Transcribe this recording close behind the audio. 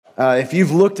If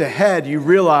you've looked ahead, you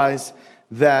realize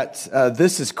that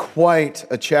this is quite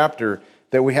a chapter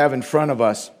that we have in front of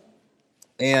us.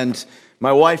 And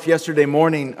my wife, yesterday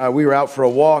morning, we were out for a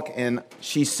walk, and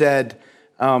she said,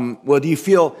 "Well, do you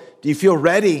feel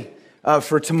ready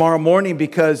for tomorrow morning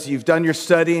because you've done your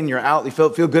study and you're out? You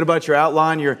feel good about your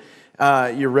outline?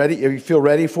 You're ready. You feel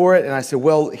ready for it?" And I said,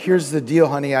 "Well, here's the deal,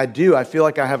 honey. I do. I feel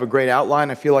like I have a great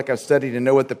outline. I feel like I've studied and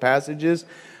know what the passage is.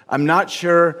 I'm not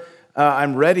sure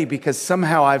I'm ready because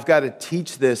somehow I've got to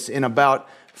teach this in about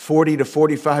 40 to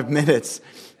 45 minutes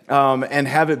and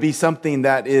have it be something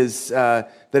that is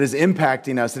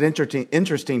impacting us and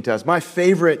interesting to us." My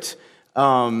favorite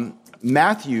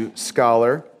Matthew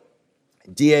scholar,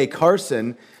 D.A.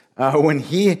 Carson, when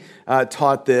he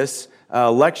taught this,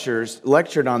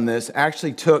 lectured on this,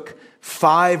 actually took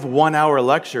 5 one-hour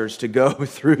lectures to go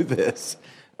through this,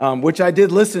 which I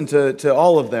did listen to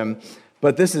all of them.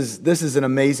 But this is an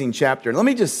amazing chapter. And let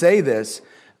me just say this.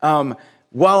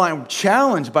 While I'm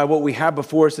challenged by what we have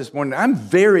before us this morning, I'm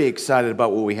very excited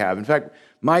about what we have. In fact,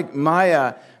 my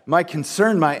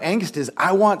concern, my angst is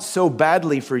I want so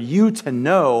badly for you to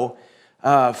know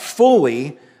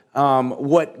fully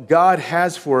what God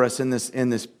has for us in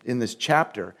this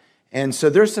chapter. And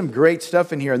so there's some great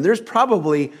stuff in here. And there's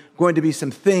probably going to be some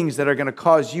things that are going to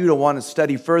cause you to want to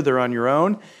study further on your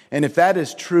own. And if that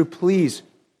is true, please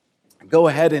go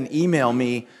ahead and email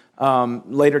me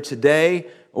later today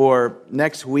or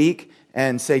next week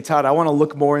and say, "Todd, I want to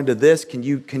look more into this. Can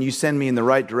you send me in the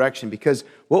right direction?" Because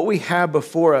what we have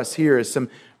before us here is some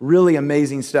really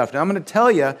amazing stuff. Now, I'm going to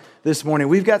tell you this morning,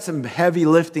 we've got some heavy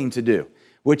lifting to do,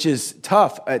 which is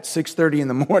tough at 6:30 in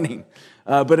the morning.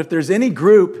 But if there's any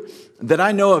group that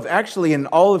I know of actually in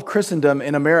all of Christendom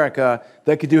in America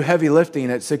that could do heavy lifting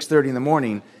at 6:30 in the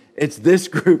morning, it's this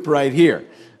group right here.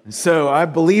 So I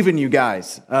believe in you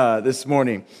guys this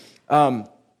morning.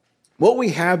 What we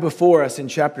have before us in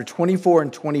chapter 24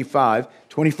 and 25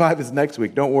 is next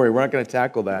week. Don't worry, we're not going to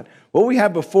tackle that. What we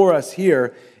have before us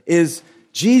here is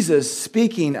Jesus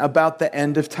speaking about the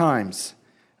end of times,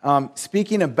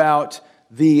 speaking about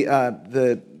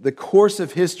the course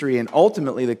of history and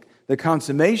ultimately the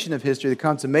consummation of history, the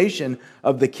consummation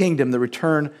of the kingdom, the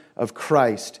return of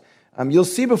Christ. You'll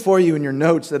see before you in your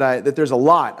notes that there's a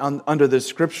lot under this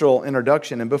scriptural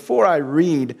introduction. And before I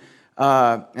read,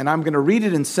 and I'm going to read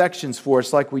it in sections for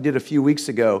us like we did a few weeks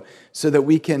ago so that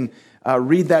we can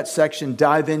read that section,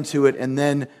 dive into it, and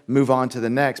then move on to the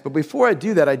next. But before I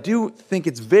do that, I do think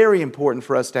it's very important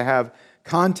for us to have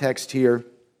context here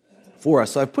for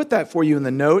us. So I've put that for you in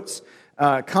the notes.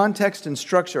 Context and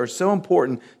structure are so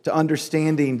important to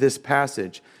understanding this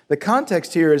passage. The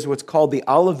context here is what's called the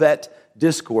Olivet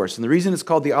Discourse. And the reason it's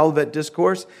called the Olivet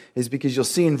Discourse is because you'll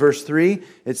see in verse 3,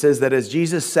 it says that as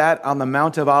Jesus sat on the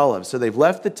Mount of Olives. So they've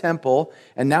left the temple,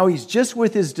 and now he's just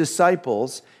with his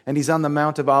disciples, and he's on the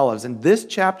Mount of Olives. And this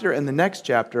chapter and the next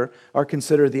chapter are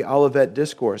considered the Olivet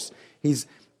Discourse. He's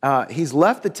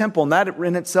left the temple, and that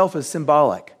in itself is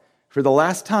symbolic. For the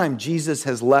last time, Jesus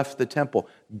has left the temple.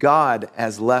 God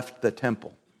has left the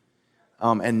temple.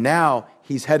 And now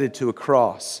he's headed to a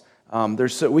cross.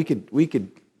 We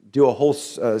could do a whole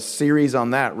series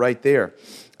on that right there.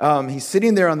 He's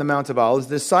sitting there on the Mount of Olives.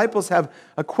 The disciples have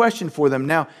a question for them.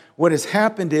 Now, what has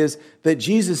happened is that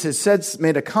Jesus has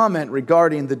made a comment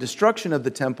regarding the destruction of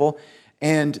the temple,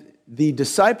 and the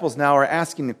disciples now are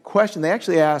asking a question. They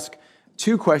actually ask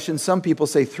 2 questions. Some people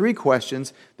say 3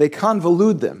 questions. They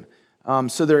convolute them.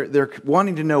 So they're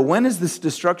wanting to know, when is this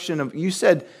destruction of, you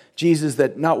said, Jesus,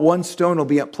 that not one stone will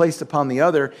be placed upon the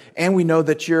other, and we know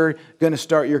that you're going to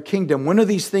start your kingdom. When are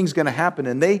these things going to happen?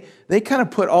 And they kind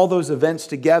of put all those events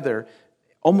together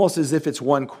almost as if it's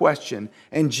one question.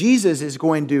 And Jesus is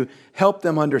going to help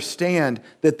them understand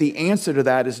that the answer to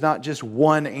that is not just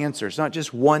one answer. It's not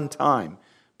just one time,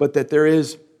 but that there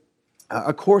is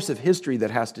a course of history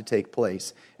that has to take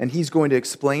place. And he's going to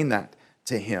explain that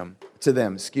to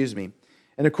them.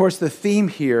 And of course, the theme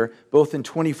here, both in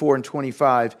 24 and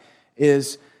 25,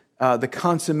 is the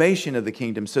consummation of the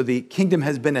kingdom. So the kingdom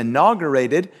has been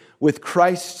inaugurated with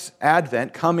Christ's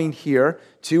advent coming here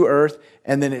to earth,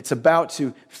 and then it's about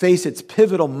to face its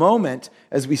pivotal moment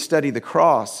as we study the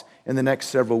cross in the next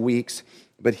several weeks.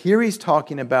 But here he's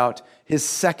talking about his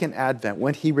second advent,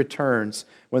 when he returns,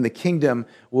 when the kingdom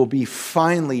will be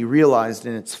finally realized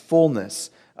in its fullness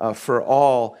for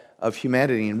all of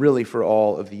humanity and really for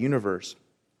all of the universe.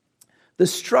 The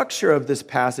structure of this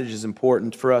passage is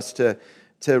important for us to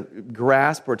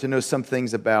grasp or to know some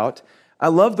things about. I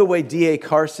love the way D.A.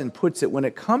 Carson puts it when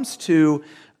it comes to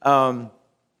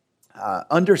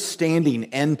understanding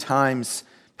end times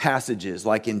passages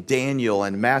like in Daniel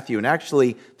and Matthew. And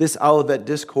actually, this Olivet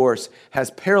Discourse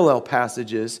has parallel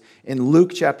passages in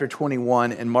Luke chapter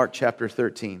 21 and Mark chapter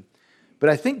 13. But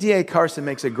I think D.A. Carson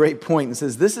makes a great point and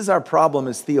says this is our problem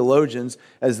as theologians,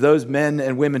 as those men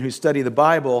and women who study the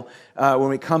Bible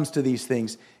when it comes to these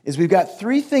things, is we've got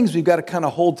three things we've got to kind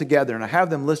of hold together, and I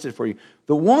have them listed for you.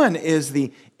 The one is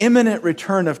the imminent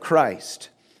return of Christ.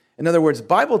 In other words, the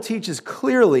Bible teaches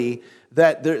clearly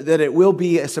that it will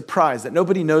be a surprise, that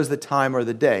nobody knows the time or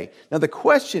the day. Now the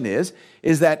question is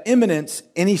that imminence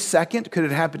any second? Could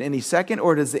it happen any second?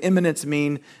 Or does the imminent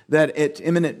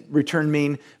return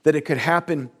mean that it could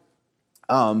happen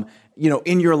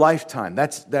in your lifetime?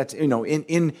 That's in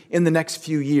the next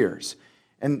few years.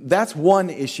 And that's one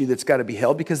issue that's got to be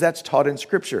held because that's taught in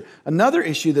Scripture. Another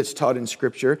issue that's taught in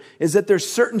Scripture is that there's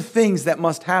certain things that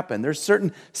must happen. There's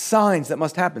certain signs that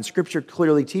must happen. Scripture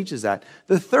clearly teaches that.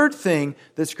 The third thing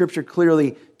that Scripture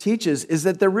clearly teaches is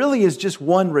that there really is just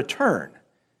one return.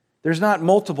 There's not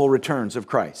multiple returns of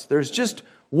Christ. There's just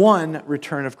one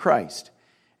return of Christ.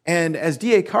 And as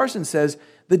D.A. Carson says,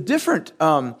 the different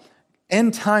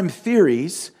end-time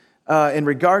theories in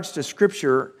regards to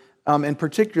Scripture, in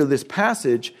particular this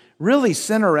passage, really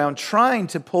center around trying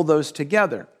to pull those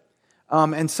together.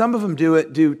 And some of them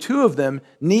do two of them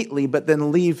neatly, but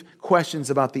then leave questions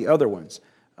about the other ones.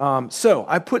 So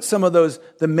I put some of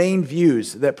the main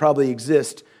views that probably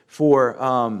exist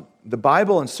for the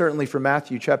Bible and certainly for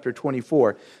Matthew chapter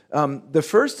 24. The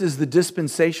first is the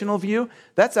dispensational view.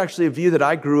 That's actually a view that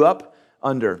I grew up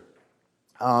under.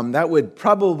 That would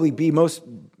probably be most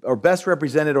or best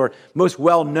represented or most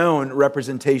well-known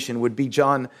representation would be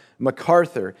John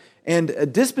MacArthur. And a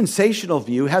dispensational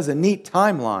view has a neat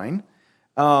timeline,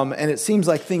 and it seems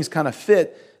like things kind of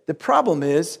fit. The problem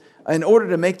is, in order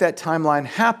to make that timeline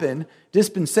happen,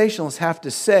 dispensationalists have to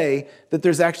say that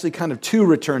there's actually kind of two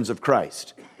returns of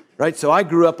Christ, right? So I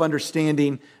grew up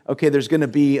understanding, okay, there's going to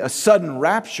be a sudden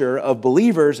rapture of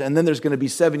believers, and then there's going to be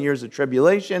 7 years of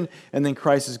tribulation, and then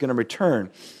Christ is going to return.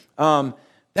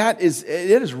 It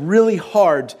is really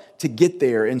hard to get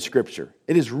there in Scripture.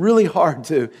 It is really hard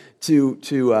to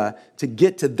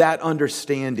get to that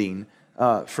understanding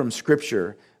from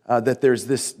Scripture that there's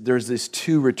this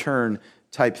two return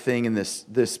type thing in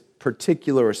this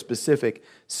particular or specific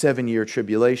 7-year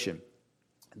tribulation.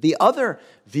 The other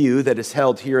view that is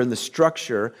held here in the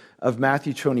structure of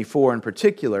Matthew 24 in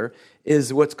particular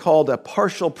is what's called a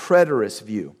partial preterist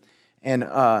view. And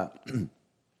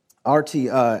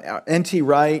N.T.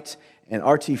 Wright and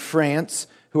R.T. France,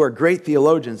 who are great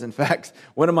theologians. In fact,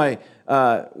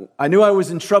 I knew I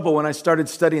was in trouble when I started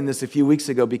studying this a few weeks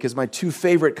ago because my two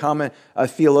favorite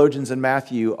theologians in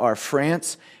Matthew are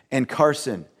France and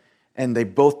Carson, and they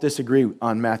both disagree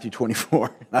on Matthew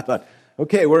 24. I thought,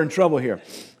 okay, we're in trouble here.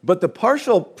 But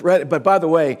by the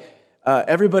way,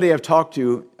 everybody I've talked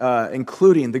to,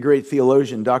 including the great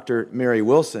theologian Dr. Mary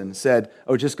Wilson, said,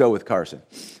 "Oh, just go with Carson."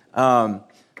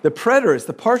 The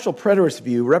partial preterist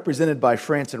view, represented by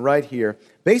France and Wright here,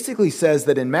 basically says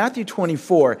that in Matthew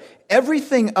 24,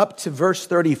 everything up to verse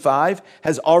 35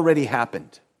 has already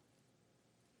happened.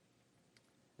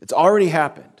 It's already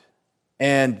happened.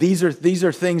 And these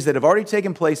are things that have already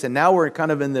taken place, and now we're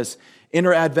kind of in this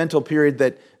interadvental period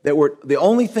that the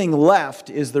only thing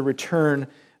left is the return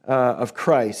of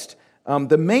Christ.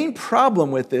 The main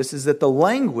problem with this is that the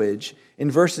language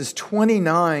in verses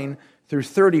 29 through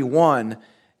 31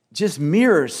 just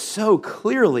mirrors so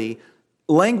clearly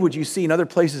language you see in other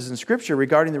places in Scripture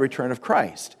regarding the return of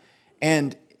Christ.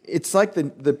 And it's like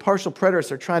the partial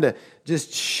preterists are trying to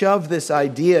just shove this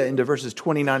idea into verses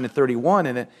 29 and 31,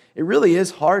 and it really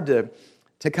is hard to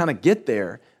kind of get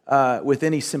there with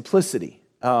any simplicity.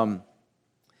 I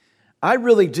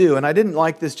really do, and I didn't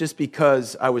like this just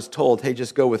because I was told, hey,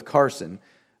 just go with Carson,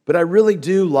 but I really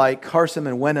do like Carson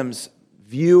and Wenham's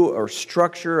view or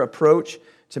structure approach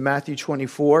to Matthew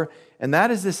 24, and that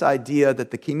is this idea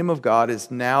that the kingdom of God is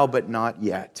now but not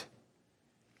yet.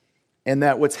 And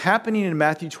that what's happening in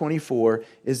Matthew 24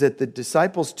 is that the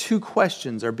disciples' two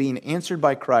questions are being answered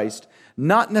by Christ,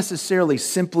 not necessarily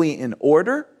simply in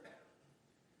order,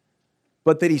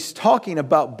 but that he's talking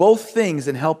about both things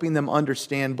and helping them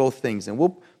understand both things. And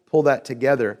we'll pull that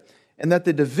together. And that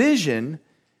the division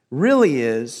really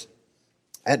is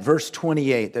at verse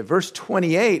 28. That verse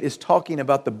 28 is talking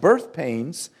about the birth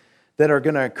pains that are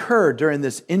going to occur during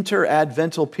this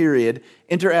interadvental period.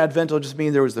 Interadvental just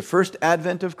means there was the first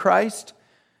advent of Christ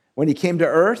when he came to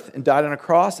earth and died on a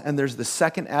cross, and there's the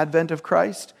second advent of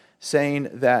Christ saying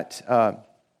that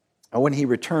when he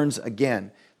returns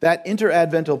again. That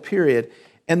interadvental period,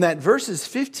 and that verses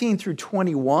 15 through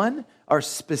 21 are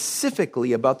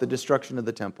specifically about the destruction of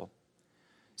the temple.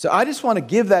 So I just want to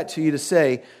give that to you to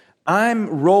say,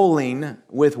 I'm rolling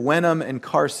with Wenham and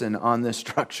Carson on this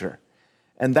structure.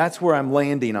 And that's where I'm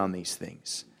landing on these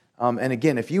things. And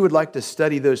again, if you would like to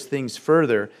study those things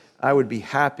further, I would be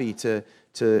happy to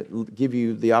give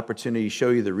you the opportunity, show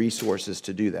you the resources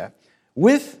to do that.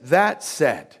 With that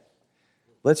said,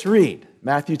 let's read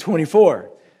Matthew 24,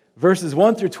 verses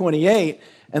 1 through 28,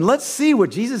 and let's see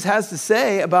what Jesus has to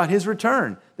say about his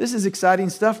return. This is exciting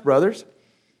stuff, brothers.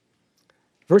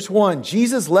 Verse 1,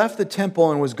 Jesus left the temple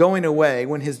and was going away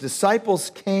when his disciples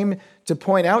came to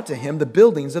point out to him the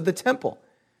buildings of the temple.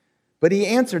 But he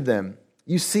answered them,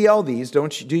 "You see all these,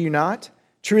 do you not?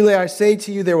 Truly I say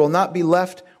to you, there will not be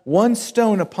left one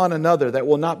stone upon another that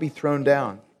will not be thrown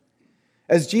down."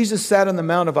 As Jesus sat on the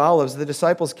Mount of Olives, the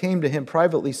disciples came to him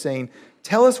privately, saying,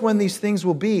 "Tell us when these things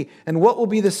will be, and what will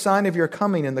be the sign of your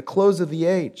coming and the close of the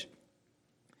age?"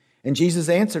 And Jesus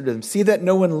answered them, "See that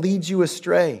no one leads you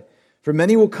astray. For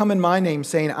many will come in my name,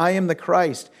 saying, 'I am the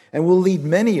Christ,' and will lead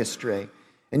many astray.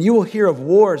 And you will hear of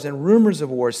wars and rumors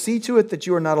of wars. See to it that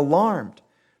you are not alarmed.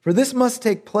 For this must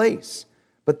take place,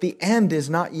 but the end is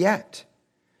not yet.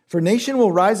 For nation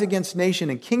will rise against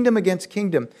nation, and kingdom against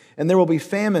kingdom, and there will be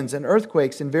famines and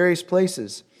earthquakes in various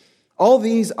places. All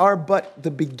these are but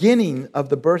the beginning of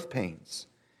the birth pains.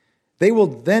 They will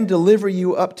then deliver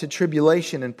you up to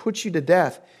tribulation and put you to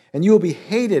death, and you will be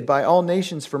hated by all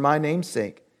nations for my name's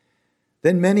sake.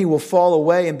 Then many will fall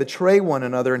away and betray one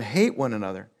another and hate one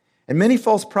another. And many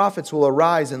false prophets will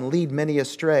arise and lead many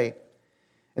astray.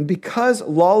 And because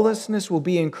lawlessness will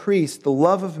be increased, the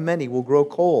love of many will grow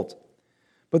cold.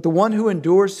 But the one who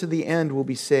endures to the end will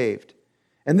be saved.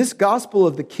 And this gospel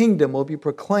of the kingdom will be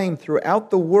proclaimed throughout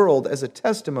the world as a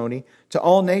testimony to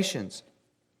all nations.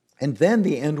 And then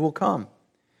the end will come.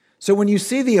 So when you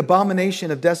see the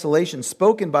abomination of desolation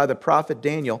spoken by the prophet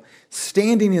Daniel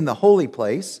standing in the holy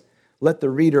place, let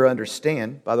the reader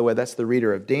understand. By the way, that's the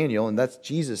reader of Daniel, and that's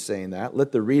Jesus saying that.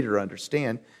 Let the reader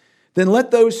understand. Then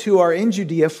let those who are in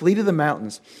Judea flee to the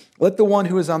mountains. Let the one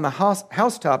who is on the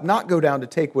housetop not go down to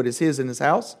take what is his in his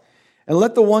house. And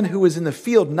let the one who is in the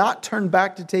field not turn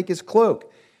back to take his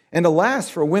cloak. And alas,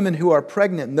 for women who are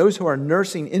pregnant and those who are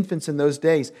nursing infants in those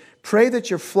days, pray that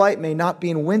your flight may not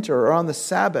be in winter or on the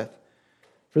Sabbath.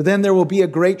 For then there will be a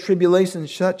great tribulation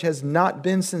such as not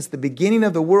been since the beginning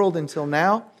of the world until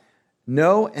now.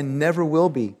 No, and never will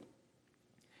be.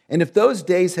 And if those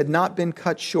days had not been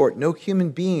cut short, no human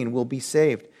being will be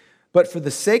saved. But for the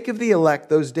sake of the elect,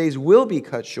 those days will be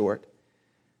cut short.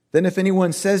 Then if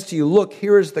anyone says to you, "Look,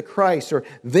 here is the Christ," or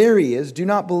 "There he is," do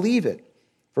not believe it.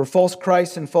 For false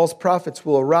Christs and false prophets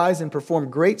will arise and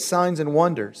perform great signs and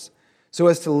wonders, so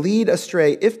as to lead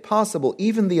astray, if possible,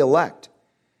 even the elect.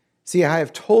 See, I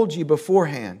have told you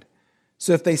beforehand.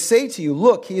 So if they say to you,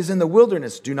 "Look, he is in the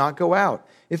wilderness," do not go out.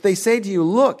 If they say to you,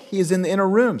 "Look, he is in the inner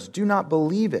rooms," do not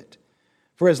believe it.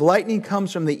 For as lightning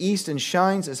comes from the east and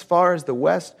shines as far as the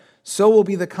west, so will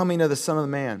be the coming of the Son of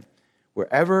Man.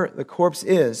 Wherever the corpse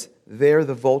is, there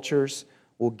the vultures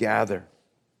will gather.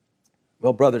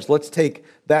 Well, brothers, let's take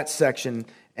that section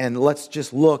and let's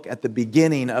just look at the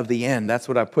beginning of the end. That's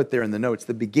what I put there in the notes,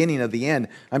 the beginning of the end.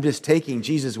 I'm just taking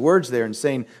Jesus' words there and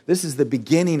saying this is the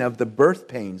beginning of the birth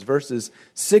pains. Verses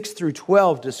 6 through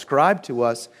 12 describe to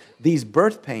us these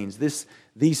birth pains,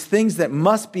 these things that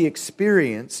must be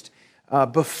experienced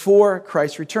before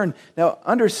Christ's return. Now,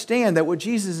 understand that what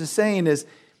Jesus is saying is,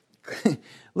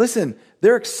 listen,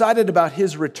 they're excited about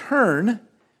his return,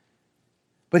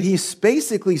 but he's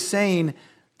basically saying,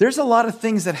 there's a lot of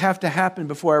things that have to happen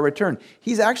before I return.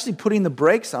 He's actually putting the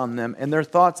brakes on them and their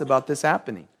thoughts about this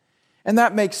happening. And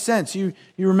that makes sense. You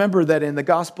remember that in the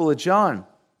Gospel of John,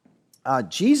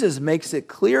 Jesus makes it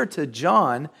clear to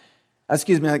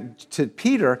to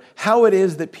Peter, how it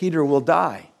is that Peter will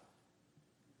die.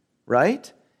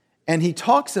 Right? And he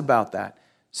talks about that.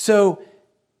 So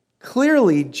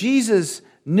clearly, Jesus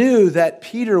knew that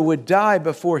Peter would die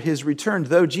before his return.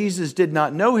 Though Jesus did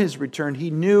not know his return, he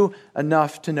knew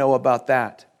enough to know about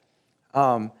that.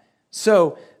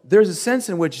 So there's a sense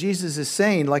in which Jesus is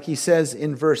saying, like he says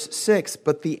in verse 6,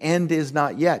 but the end is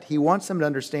not yet. He wants them to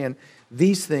understand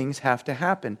these things have to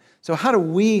happen. So how do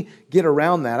we get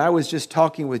around that? I was just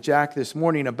talking with Jack this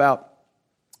morning about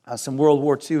some World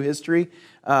War II history.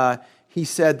 He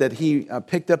said that he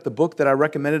picked up the book that I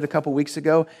recommended a couple weeks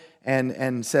ago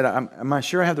and said, am I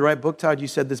sure I have the right book, Todd? You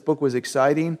said this book was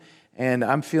exciting, and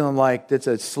I'm feeling like it's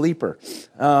a sleeper.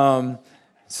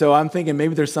 So I'm thinking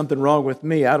maybe there's something wrong with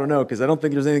me. I don't know, because I don't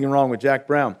think there's anything wrong with Jack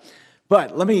Brown. But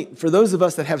for those of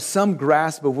us that have some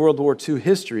grasp of World War II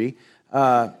history,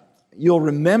 you'll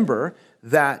remember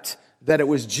that it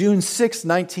was June 6,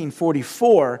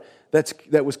 1944,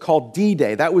 that was called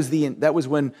D-Day. That was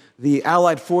when the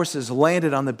Allied forces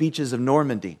landed on the beaches of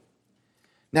Normandy.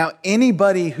 Now,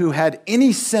 anybody who had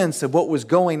any sense of what was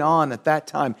going on at that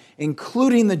time,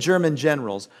 including the German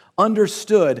generals,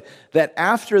 understood that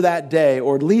after that day,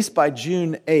 or at least by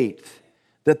June 8th,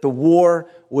 that the war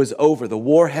was over. The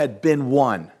war had been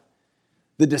won.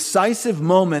 The decisive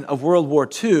moment of World War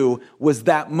II was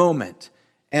that moment.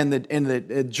 And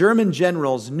the German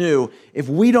generals knew if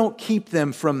we don't keep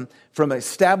them from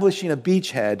establishing a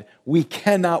beachhead, we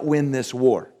cannot win this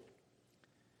war.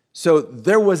 So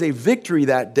there was a victory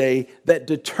that day that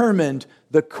determined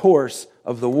the course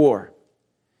of the war.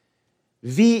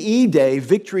 VE Day,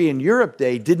 Victory in Europe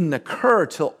Day, didn't occur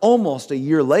till almost a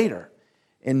year later,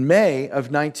 in May of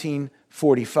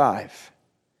 1945.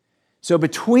 So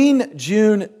between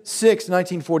June 6,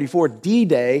 1944,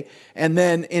 D-Day, and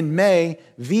then in May,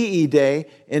 VE Day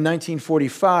in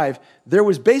 1945, there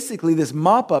was basically this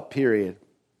mop-up period.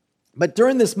 But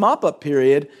during this mop-up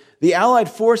period, the Allied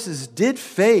forces did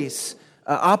face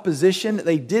opposition.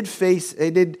 They did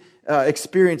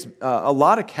experience a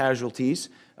lot of casualties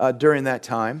during that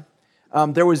time.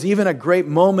 There was even a great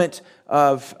moment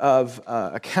of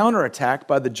a counterattack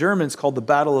by the Germans called the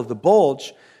Battle of the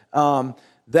Bulge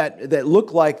that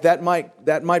looked like that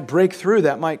might break through,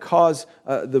 that might cause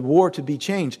the war to be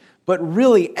changed. But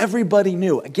really, everybody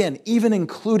knew, again, even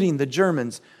including the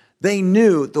Germans, they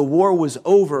knew the war was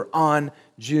over on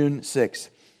June 6th.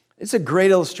 It's a great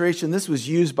illustration. This was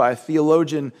used by a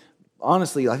theologian,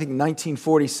 honestly, I think in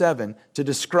 1947, to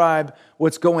describe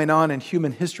what's going on in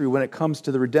human history when it comes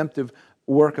to the redemptive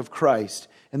work of Christ.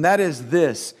 And that is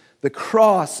this: the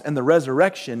cross and the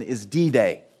resurrection is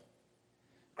D-Day.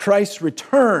 Christ's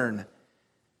return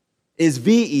is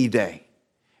VE Day.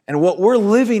 And what we're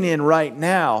living in right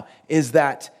now is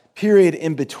that period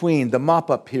in between, the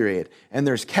mop-up period. And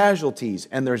there's casualties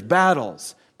and there's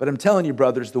battles. But I'm telling you,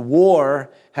 brothers, the war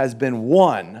has been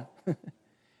won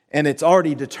and it's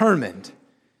already determined.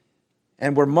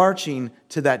 And we're marching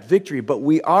to that victory. But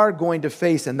we are going to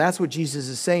face, and that's what Jesus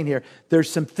is saying here, there's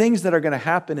some things that are going to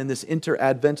happen in this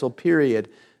interadvental period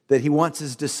that he wants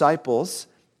his disciples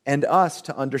and us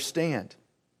to understand.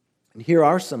 And here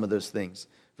are some of those things.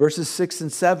 Verses 6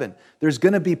 and 7. There's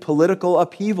going to be political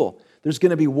upheaval. There's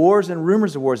going to be wars and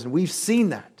rumors of wars, and we've seen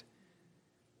that.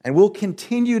 And we'll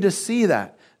continue to see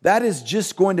that. That is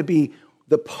just going to be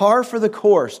the par for the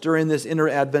course during this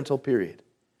interadvental period.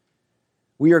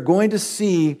 We are going to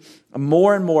see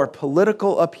more and more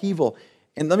political upheaval.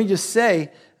 And let me just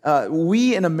say,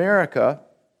 we in America,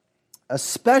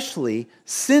 especially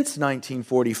since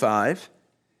 1945,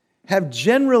 have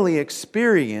generally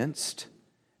experienced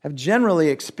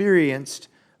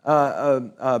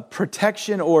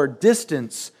protection or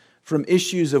distance from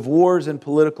issues of wars and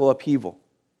political upheaval.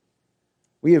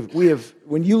 We have.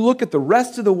 When you look at the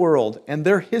rest of the world and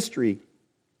their history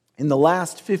in the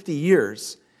last 50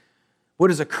 years, what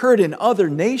has occurred in other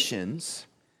nations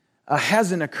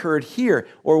hasn't occurred here,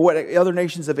 or what other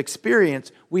nations have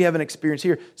experienced, we haven't experienced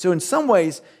here. So in some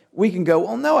ways, we can go,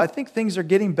 well, no, I think things are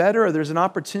getting better, or there's an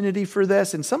opportunity for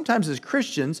this. And sometimes as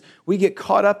Christians, we get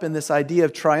caught up in this idea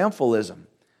of triumphalism.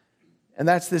 And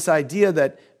that's this idea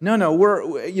that,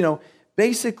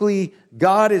 basically,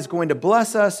 God is going to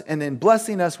bless us, and in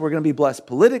blessing us, we're going to be blessed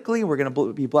politically, we're going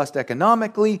to be blessed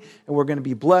economically, and we're going to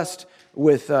be blessed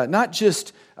with not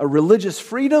just a religious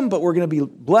freedom, but we're going to be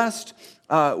blessed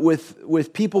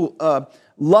with people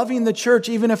loving the church,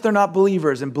 even if they're not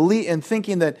believers, and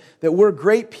thinking that we're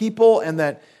great people and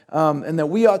that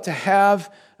we ought to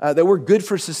have, that we're good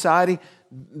for society.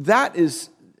 That is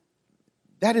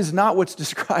not what's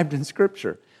described in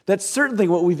Scripture. That's certainly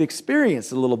what we've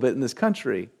experienced a little bit in this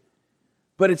country,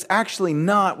 but it's actually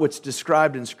not what's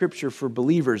described in Scripture for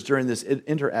believers during this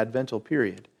interadvental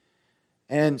period.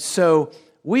 And so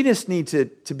we just need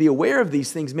to be aware of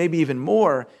these things, maybe even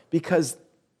more, because,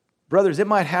 brothers, it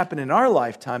might happen in our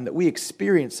lifetime that we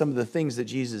experience some of the things that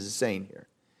Jesus is saying here,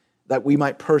 that we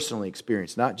might personally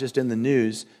experience, not just in the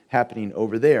news happening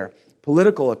over there.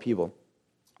 Political upheaval.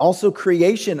 Also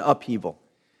creation upheaval.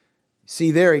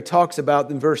 See there, he talks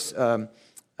about in verse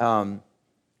 7b,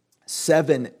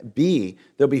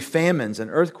 there'll be famines and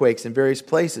earthquakes in various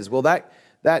places. Well, that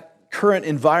current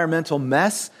environmental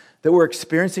mess that we're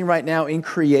experiencing right now in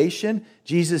creation,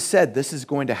 Jesus said this is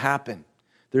going to happen.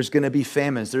 There's going to be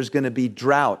famines. There's going to be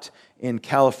drought in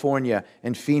California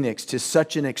and Phoenix to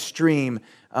such an extreme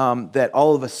that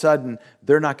all of a sudden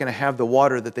they're not going to have the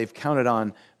water that they've counted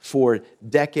on for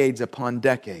decades upon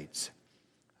decades.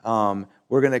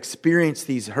 We're going to experience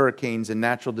these hurricanes and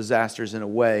natural disasters in a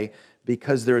way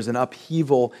because there is an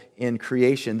upheaval in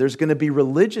creation. There's going to be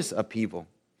religious upheaval.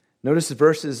 Notice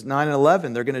verses 9 and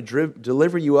 11. They're going to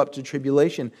deliver you up to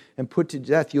tribulation and put to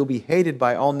death. You'll be hated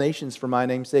by all nations for my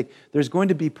name's sake. There's going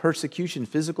to be persecution,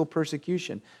 physical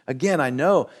persecution. Again, I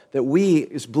know that we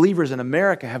as believers in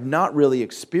America have not really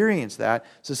experienced that.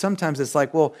 So sometimes it's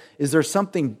like, well, is there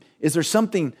something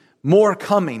more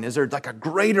coming? Is there like a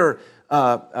greater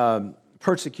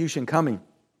persecution coming?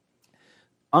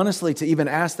 Honestly, to even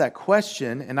ask that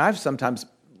question, and I've sometimes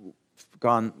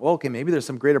gone, well, okay, maybe there's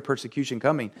some greater persecution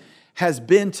coming, has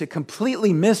been to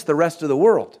completely miss the rest of the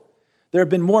world. There have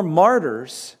been more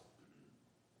martyrs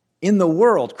in the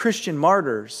world, Christian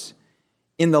martyrs,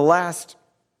 in the last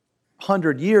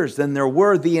 100 years than there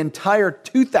were the entire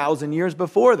 2,000 years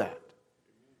before that.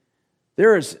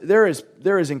 There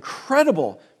is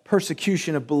incredible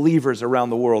persecution of believers around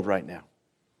the world right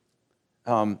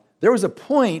now. There was a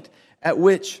point at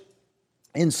which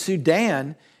in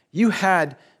Sudan, you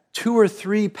had 2 or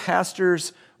 3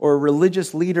 pastors or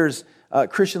religious leaders,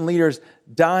 Christian leaders,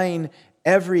 dying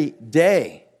every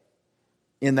day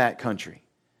in that country.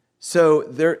 So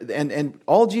there, and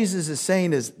all Jesus is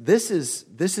saying is this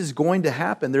is going to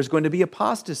happen. There's going to be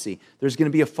apostasy. There's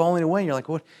going to be a falling away. And you're like,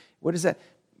 what is that?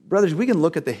 Brothers, we can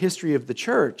look at the history of the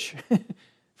church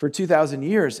for 2,000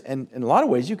 years, and in a lot of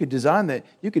ways you could design that.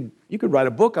 You could write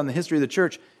a book on the history of the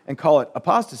church and call it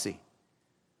apostasy.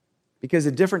 Because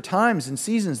at different times and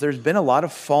seasons, there's been a lot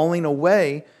of falling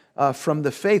away from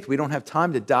the faith. We don't have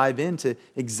time to dive into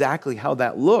exactly how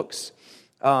that looks.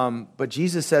 But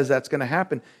Jesus says that's going to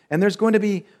happen. And there's going to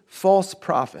be false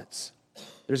prophets.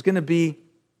 There's going to be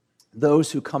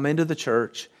those who come into the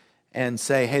church and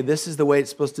say, hey, this is the way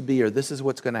it's supposed to be, or this is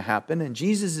what's going to happen. And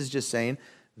Jesus is just saying,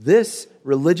 this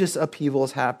religious upheaval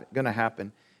is going to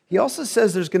happen. He also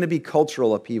says there's going to be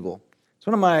cultural upheaval. It's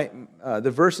one of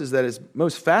the verses that is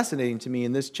most fascinating to me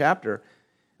in this chapter,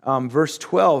 verse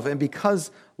 12. And because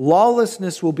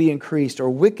lawlessness will be increased, or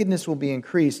wickedness will be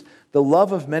increased, the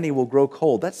love of many will grow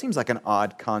cold. That seems like an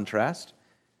odd contrast.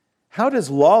 How does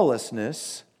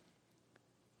lawlessness,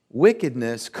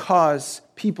 wickedness, cause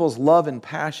people's love and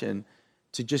passion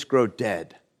to just grow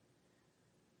dead?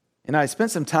 And I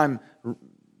spent some time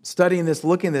studying this,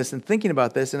 looking at this, and thinking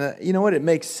about this, and you know what? It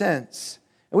makes sense.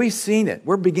 And we've seen it.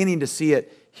 We're beginning to see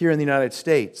it here in the United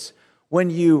States. When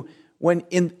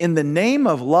in the name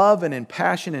of love and in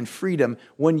passion and freedom,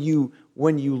 when you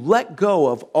let go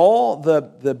of all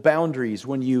the boundaries,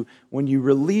 when you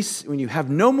release, when you have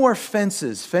no more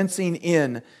fencing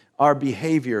in our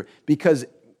behavior, because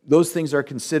those things are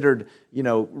considered,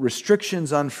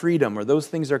 restrictions on freedom, or those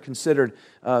things are considered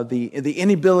the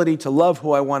inability to love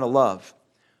who I want to love.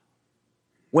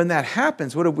 When that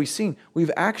happens, what have we seen?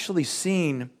 We've actually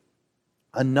seen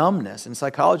a numbness, and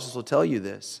psychologists will tell you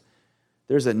this.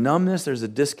 There's a numbness, there's a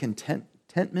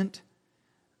discontentment,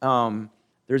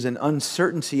 there's an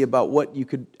uncertainty about what you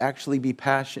could actually be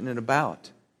passionate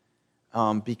about.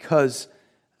 Because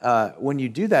when you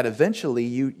do that, eventually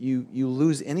you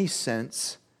lose any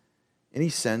sense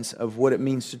of what it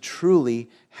means to truly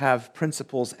have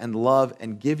principles and love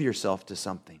and give yourself to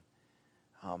something.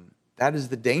 That is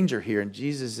the danger here. And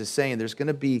Jesus is saying there's going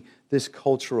to be this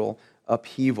cultural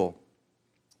upheaval.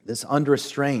 This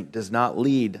unrestraint does not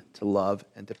lead to love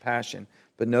and to passion.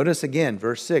 But notice again,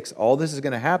 verse 6, all this is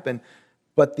going to happen,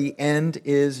 but the end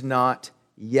is not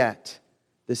yet.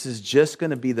 This is just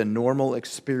going to be the normal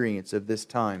experience of this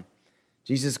time.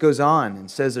 Jesus goes on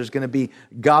and says there's going to be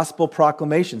gospel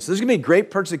proclamation. So there's going to be great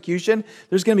persecution.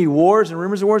 There's going to be wars and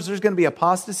rumors of wars. There's going to be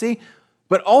apostasy.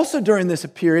 But also during this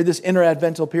period, this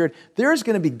interadvental period, there's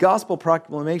going to be gospel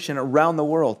proclamation around the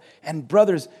world. And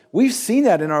brothers, we've seen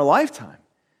that in our lifetime.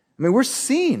 I mean, we're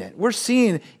seeing it. We're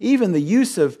seeing even the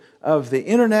use of the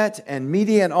internet and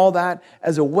media and all that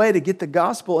as a way to get the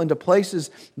gospel into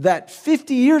places that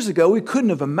 50 years ago we couldn't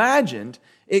have imagined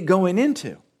it going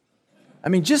into. I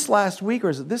mean, just last week, or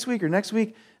is it this week or next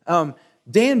week,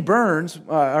 Dan Burns,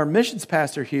 our missions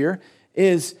pastor here,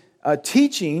 is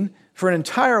teaching for an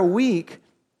entire week,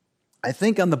 I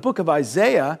think, on the book of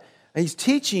Isaiah. He's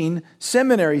teaching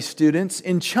seminary students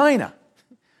in China,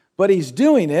 but he's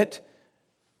doing it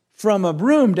from a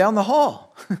room down the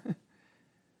hall.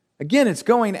 Again, it's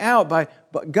going out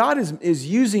but God is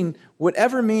using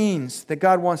whatever means that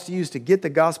God wants to use to get the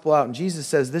gospel out. And Jesus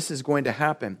says this is going to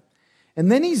happen.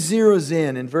 And then he zeroes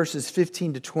in verses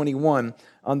 15 to 21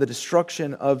 on the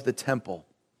destruction of the temple.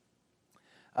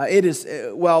 It is,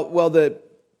 the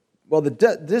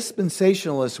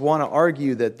dispensationalists want to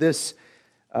argue that this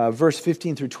verse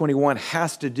 15 through 21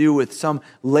 has to do with some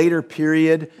later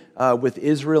period with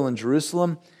Israel and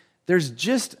Jerusalem.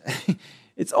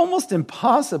 It's almost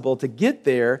impossible to get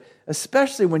there,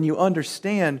 especially when you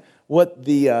understand what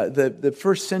the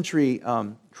first century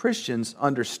Christians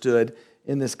understood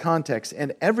in this context.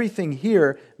 And everything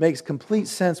here makes complete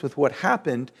sense with what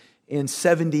happened in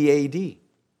 70 AD.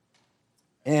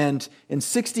 And in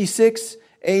 66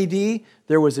 AD,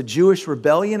 there was a Jewish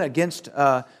rebellion against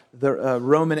the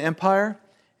Roman Empire.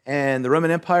 And the Roman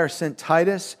Empire sent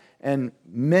Titus and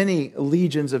many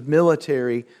legions of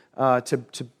military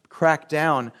to crack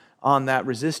down on that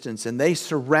resistance. And they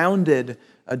surrounded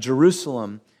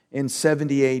Jerusalem in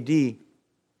 70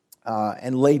 AD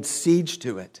and laid siege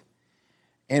to it.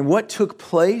 And what took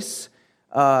place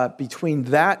between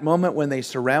that moment when they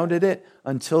surrounded it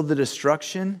until the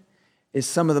destruction is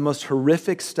some of the most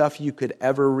horrific stuff you could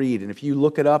ever read. And if you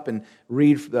look it up and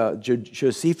read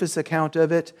Josephus' account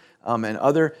of it and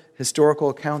other historical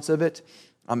accounts of it,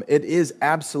 it is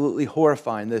absolutely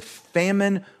horrifying. The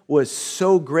famine was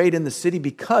so great in the city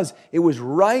because it was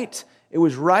right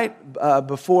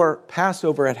before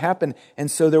Passover had happened. And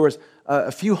so there was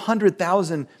a few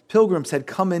 100,000 pilgrims had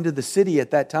come into the city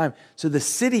at that time. So the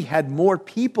city had more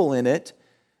people in it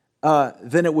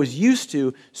than it was used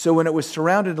to. So when it was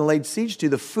surrounded and laid siege to,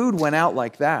 the food went out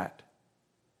like that.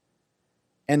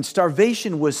 And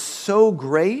starvation was so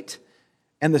great,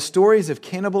 and the stories of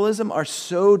cannibalism are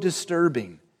so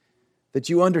disturbing that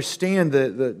you understand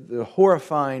the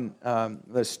horrifying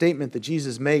the statement that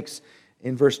Jesus makes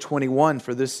in verse 21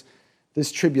 for this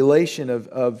tribulation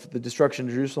of the destruction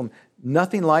of Jerusalem.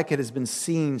 Nothing like it has been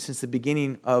seen since the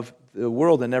beginning of the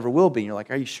world and never will be. And you're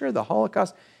like, are you sure the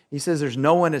Holocaust? He says there's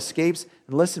no one escapes.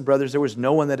 And listen, brothers, there was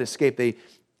no one that escaped.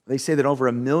 They say that over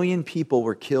 1 million people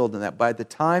were killed, and that by the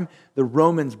time the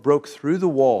Romans broke through the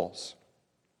walls,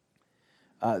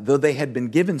 though they had been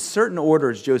given certain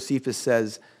orders, Josephus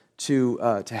says,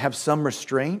 to have some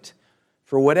restraint,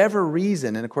 for whatever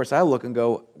reason, and of course I look and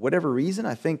go, whatever reason,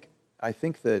 I think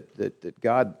that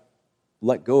God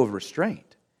let go of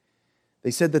restraint.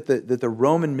 They said that the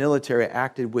Roman military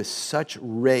acted with such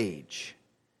rage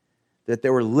that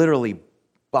there were literally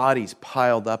bodies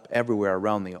piled up everywhere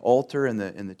around the altar and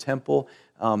the temple,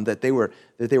 that they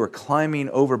were climbing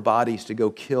over bodies to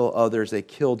go kill others. They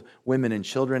killed women and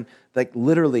children. Like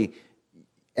literally,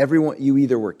 everyone, you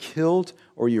either were killed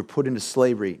or you're put into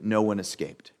slavery. No one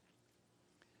escaped.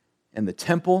 And the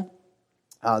temple,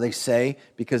 they say,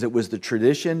 because it was the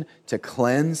tradition to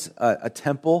cleanse a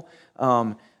temple,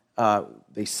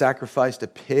 they sacrificed a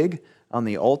pig on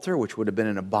the altar, which would have been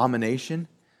an abomination.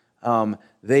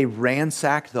 They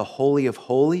ransacked the Holy of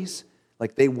Holies.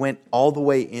 Like they went all the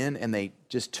way in and they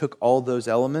just took all those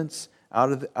elements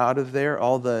out of there,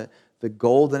 all the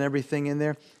gold and everything in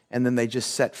there, and then they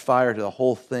just set fire to the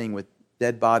whole thing with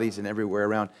dead bodies and everywhere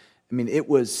around. I mean, it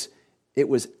was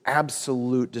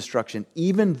absolute destruction.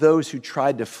 Even those who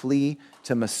tried to flee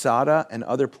to Masada and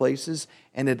other places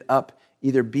ended up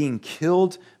either being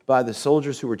killed by the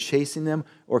soldiers who were chasing them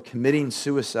or committing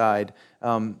suicide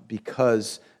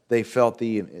because they felt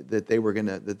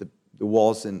that the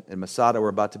walls in Masada were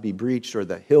about to be breached, or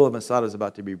the hill of Masada was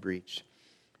about to be breached.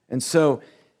 And so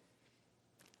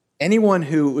anyone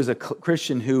who was a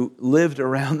Christian who lived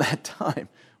around that time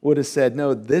would have said,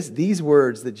 no, these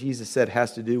words that Jesus said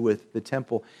has to do with the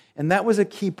temple. And that was a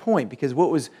key point, because what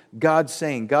was God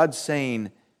saying? God's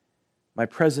saying, my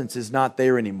presence is not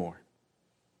there anymore.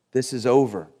 This is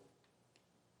over.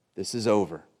 This is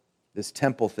over. This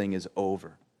temple thing is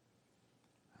over.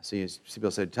 So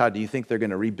people said, Todd, do you think they're going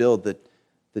to rebuild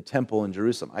the temple in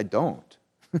Jerusalem? I don't.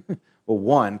 Well,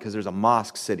 one, because there's a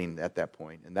mosque sitting at that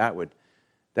point, and that would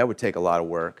take a lot of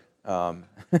work,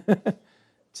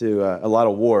 to a lot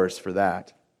of wars for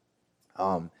that.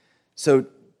 So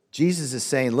Jesus is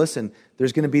saying, listen,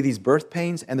 there's going to be these birth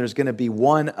pains, and there's going to be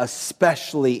one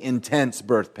especially intense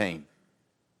birth pain,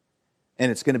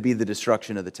 and it's going to be the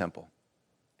destruction of the temple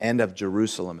and of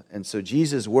Jerusalem. And so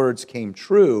Jesus' words came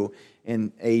true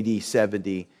in AD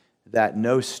 70, that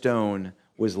no stone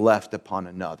was left upon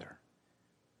another,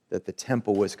 that the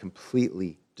temple was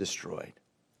completely destroyed.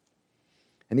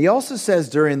 And he also says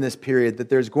during this period that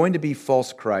there's going to be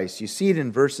false Christs. You see it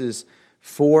in verses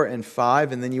 4 and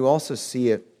 5, and then you also see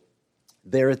it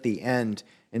there at the end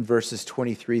in verses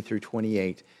 23 through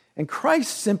 28. And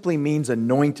Christ simply means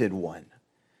anointed one.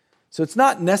 So it's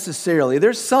not necessarily,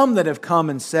 there's some that have come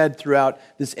and said throughout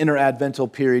this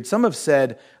interadvental period, some have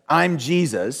said, I'm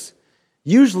Jesus.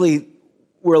 Usually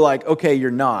we're like, okay,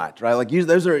 you're not, right? Like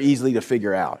those are easily to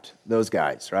figure out, those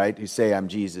guys, right, who say I'm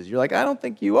Jesus. You're like, I don't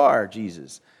think you are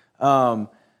Jesus. But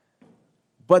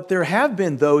there have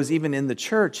been those even in the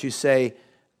church who say,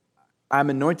 I'm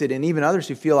anointed, and even others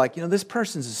who feel like, this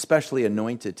person's especially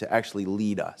anointed to actually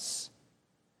lead us.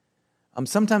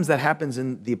 Sometimes that happens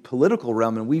in the political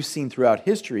realm, and we've seen throughout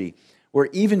history where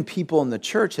even people in the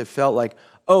church have felt like,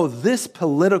 oh, this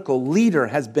political leader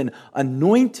has been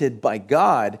anointed by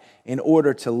God in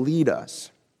order to lead us.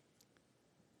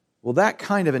 Well, that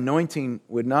kind of anointing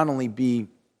would not only be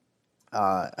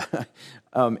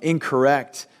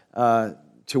incorrect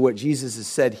to what Jesus has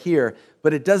said here,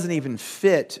 but it doesn't even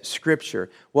fit Scripture.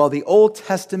 While the Old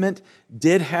Testament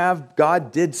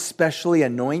God did specially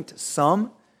anoint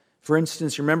some. For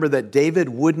instance, remember that David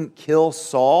wouldn't kill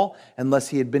Saul unless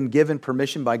he had been given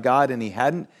permission by God, and he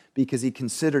hadn't, because he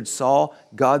considered Saul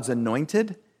God's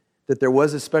anointed, that there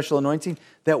was a special anointing.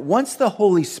 That once the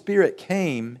Holy Spirit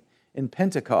came in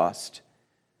Pentecost,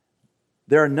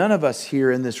 there are none of us here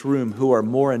in this room who are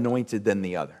more anointed than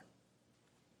the other.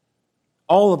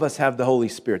 All of us have the Holy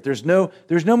Spirit. There's no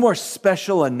more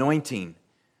special anointing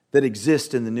that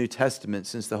exists in the New Testament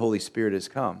since the Holy Spirit has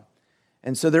come.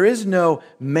 And so there is no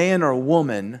man or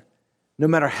woman, no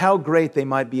matter how great they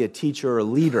might be a teacher or a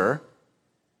leader,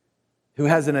 who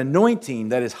has an anointing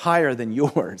that is higher than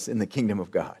yours in the kingdom of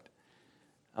God.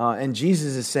 And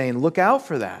Jesus is saying, look out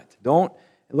for that.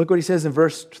 Look what he says in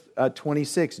verse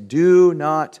 26. Do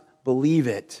not believe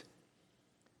it.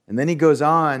 And then he goes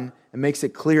on and makes it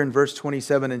clear in verse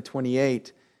 27 and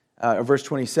 28, verse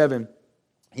 27,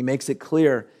 he makes it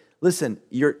clear, listen,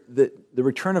 the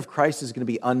return of Christ is going to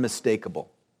be unmistakable.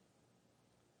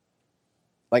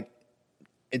 Like,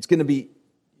 it's going to be,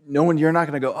 you're not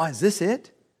going to go, oh, is this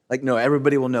it? Like, no,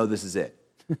 everybody will know this is it.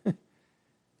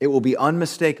 It will be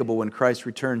unmistakable when Christ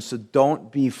returns, so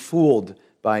don't be fooled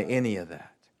by any of that.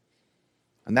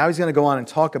 And now he's going to go on and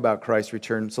talk about Christ's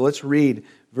return. So let's read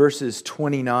verses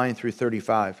 29 through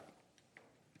 35.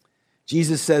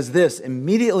 Jesus says this,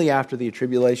 immediately after the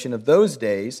tribulation of those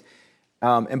days,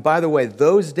 and by the way,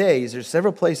 those days, there's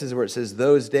several places where it says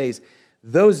those days.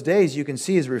 Those days, you can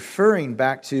see, is referring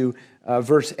back to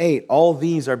verse 8. All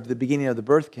these are the beginning of the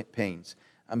birth pains.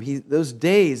 Those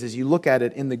days, as you look at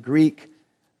it in the Greek,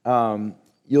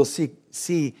 you'll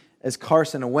see as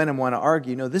Carson and Wenham want to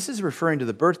argue, no, this is referring to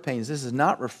the birth pains. This is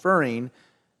not referring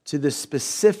to the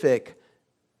specific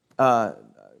 70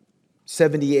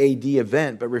 AD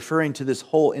event, but referring to this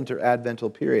whole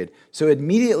interadvental period. So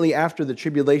immediately after the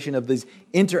tribulation of this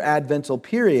interadvental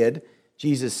period,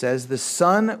 Jesus says, the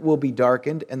sun will be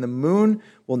darkened and the moon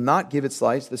will not give its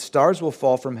light. The stars will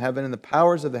fall from heaven and the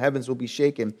powers of the heavens will be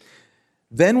shaken.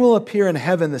 Then will appear in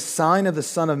heaven the sign of the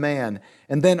Son of Man,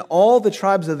 and then all the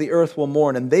tribes of the earth will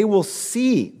mourn, and they will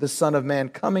see the Son of Man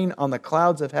coming on the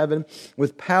clouds of heaven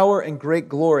with power and great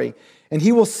glory. And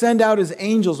he will send out his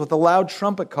angels with a loud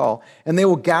trumpet call, and they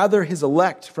will gather his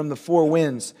elect from the four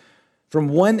winds, from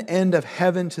one end of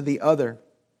heaven to the other.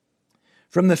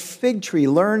 From the fig tree,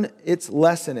 learn its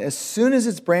lesson. As soon as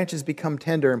its branches become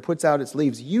tender and puts out its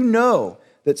leaves, you know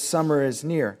that summer is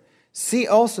near. See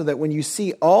also that when you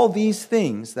see all these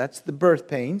things, that's the birth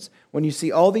pains, when you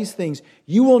see all these things,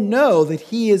 you will know that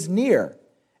he is near,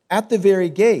 at the very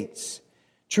gates.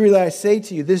 Truly I say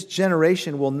to you, this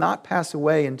generation will not pass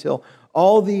away until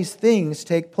all these things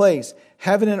take place.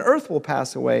 Heaven and earth will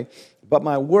pass away, but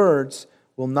my words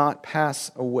will not pass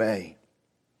away.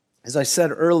 As I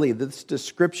said earlier, this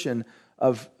description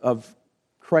of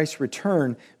Christ's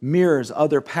return mirrors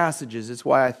other passages. It's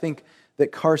why I think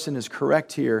that Carson is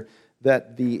correct here,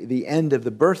 that the end of the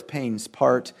birth pains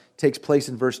part takes place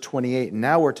in verse 28. And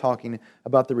now we're talking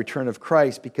about the return of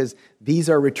Christ, because these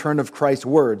are return of Christ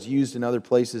words used in other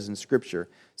places in Scripture.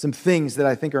 Some things that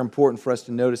I think are important for us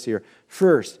to notice here.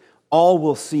 First, all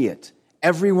will see it.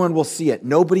 Everyone will see it.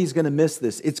 Nobody's going to miss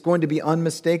this. It's going to be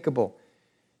unmistakable.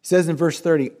 He says in verse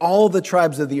 30, all the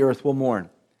tribes of the earth will mourn.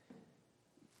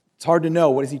 It's hard to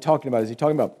know. What is he talking about? Is he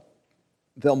talking about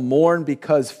they'll mourn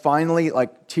because finally,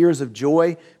 like tears of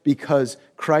joy because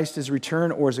Christ has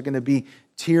returned? Or is it going to be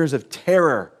tears of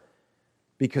terror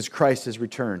because Christ has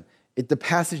returned? The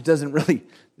passage doesn't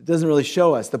really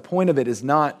show us. The point of it is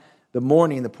not the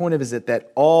mourning. The point of it is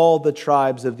that all the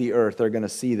tribes of the earth are going to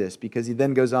see this, because he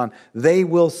then goes on, they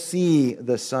will see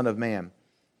the Son of Man.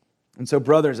 And so,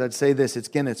 brothers, I'd say this, it's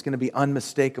going to be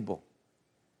unmistakable.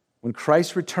 When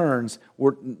Christ returns,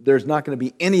 there's not going to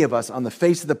be any of us on the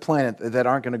face of the planet that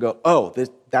aren't going to go, oh,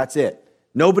 that's it.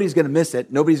 Nobody's going to miss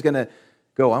it. Nobody's going to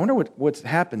go, I wonder what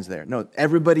happens there. No,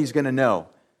 everybody's going to know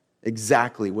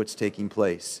exactly what's taking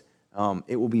place.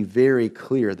 It will be very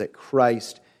clear that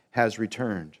Christ has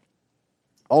returned.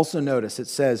 Also notice it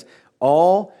says,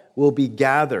 all will be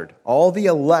gathered. All the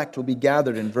elect will be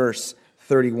gathered in verse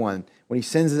 31. When he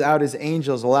sends out his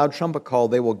angels, a loud trumpet call,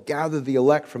 they will gather the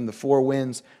elect from the four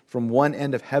winds, from one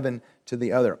end of heaven to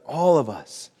the other. All of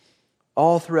us,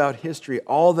 all throughout history,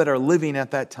 all that are living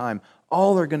at that time,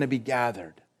 all are going to be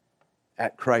gathered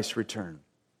at Christ's return.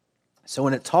 So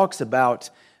when it talks about,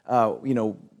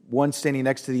 one standing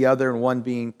next to the other and one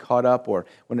being caught up, or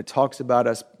when it talks about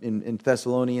us in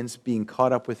Thessalonians being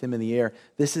caught up with him in the air,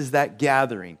 this is that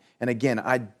gathering. And again,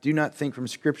 I do not think from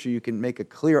Scripture you can make a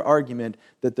clear argument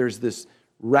that there's this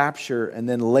rapture and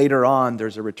then later on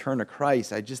there's a return of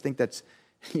Christ. I just think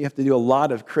you have to do a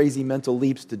lot of crazy mental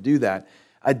leaps to do that.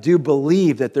 I do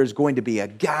believe that there's going to be a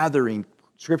gathering.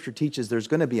 Scripture teaches there's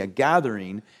going to be a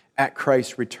gathering at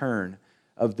Christ's return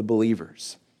of the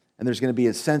believers. And there's going to be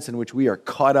a sense in which we are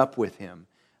caught up with him.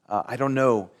 I don't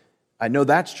know. I know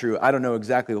that's true. I don't know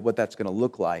exactly what that's going to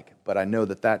look like, but I know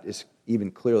that is even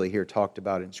clearly here talked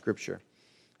about in Scripture.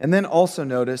 And then also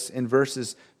notice in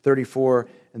verses 34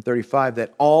 and 35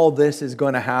 that all this is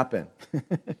going to happen.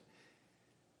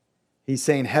 He's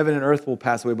saying heaven and earth will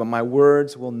pass away, but my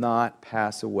words will not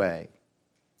pass away.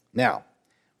 Now,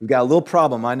 we've got a little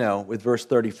problem, I know, with verse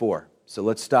 34. So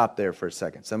let's stop there for a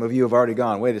second. Some of you have already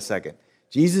gone, wait a second.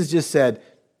 Jesus just said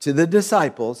to the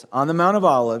disciples on the Mount of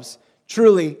Olives,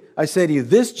 truly, I say to you,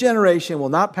 this generation will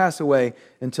not pass away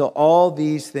until all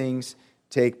these things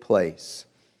take place.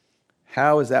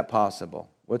 How is that possible?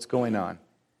 What's going on?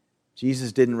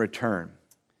 Jesus didn't return.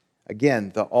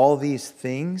 Again, all these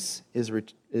things is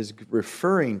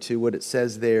referring to what it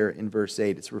says there in verse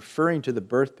 8. It's referring to the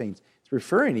birth pains. It's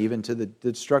referring even to the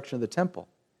destruction of the temple.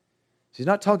 So he's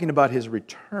not talking about his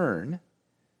return.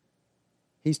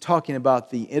 He's talking about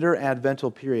the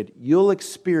interadvental period. You'll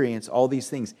experience all these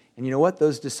things. And you know what?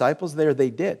 Those disciples there,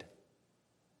 they did.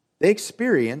 They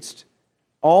experienced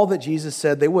all that Jesus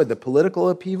said they would. The political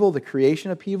upheaval, the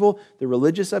creation upheaval, the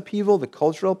religious upheaval, the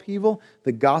cultural upheaval,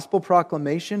 the gospel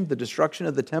proclamation, the destruction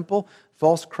of the temple,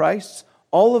 false Christs.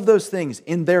 All of those things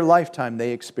in their lifetime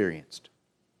they experienced.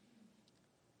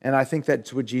 And I think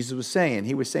that's what Jesus was saying.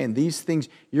 He was saying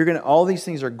all these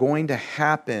things are going to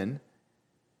happen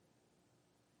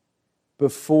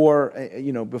before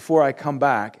I come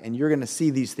back, and you're going to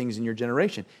see these things in your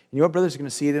generation. And you know what, brothers? You're going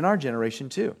to see it in our generation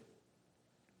too.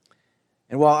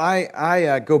 And while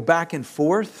I go back and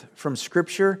forth from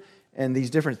Scripture and these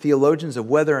different theologians of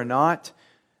whether or not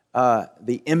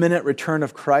the imminent return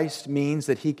of Christ means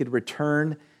that he could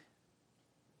return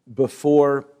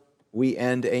before we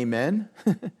end amen,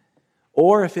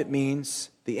 or if it means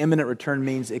the imminent return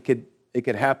means it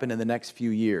could happen in the next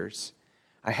few years,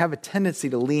 I have a tendency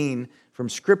to lean from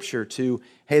Scripture to,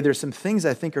 hey, there's some things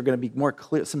I think are going to be more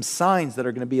clear, some signs that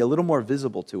are going to be a little more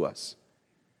visible to us.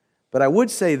 But I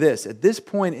would say this, at this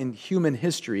point in human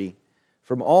history,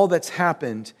 from all that's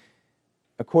happened,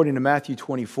 according to Matthew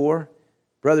 24,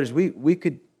 brothers, we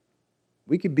could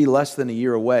be less than a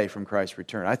year away from Christ's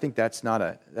return. I think that's not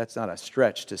a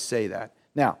stretch to say that.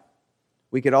 Now,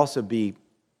 we could also be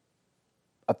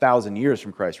 1,000 years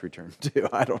from Christ's return too.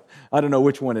 I don't know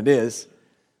which one it is.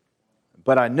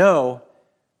 But I know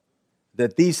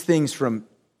that these things from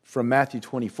Matthew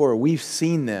 24, we've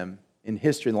seen them in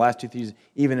history in the last 2 years,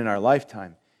 even in our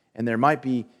lifetime. And there might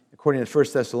be, according to 1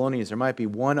 Thessalonians, there might be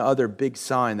one other big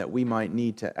sign that we might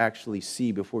need to actually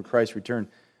see before Christ's return.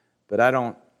 But I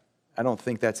don't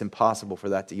think that's impossible for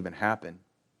that to even happen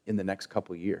in the next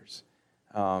couple of years.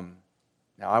 Now,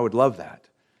 I would love that.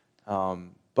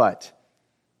 But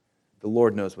the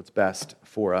Lord knows what's best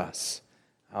for us.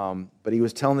 But he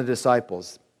was telling the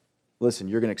disciples, listen,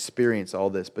 you're going to experience all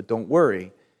this, but don't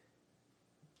worry.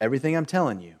 Everything I'm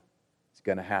telling you is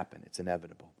going to happen. It's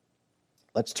inevitable.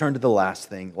 Let's turn to the last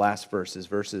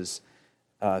verses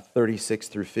 36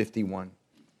 through 51.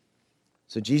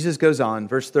 So Jesus goes on,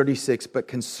 verse 36, but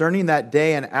concerning that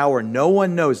day and hour, no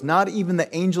one knows, not even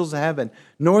the angels of heaven,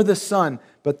 nor the Son,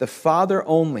 but the Father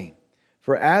only.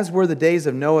 For as were the days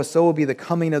of Noah, so will be the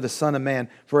coming of the Son of Man.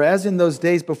 For as in those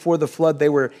days before the flood, they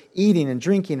were eating and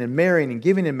drinking and marrying and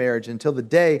giving in marriage until the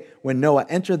day when Noah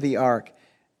entered the ark.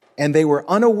 And they were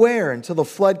unaware until the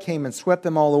flood came and swept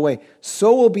them all away.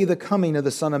 So will be the coming of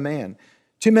the Son of Man.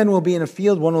 2 men will be in a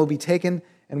field, one will be taken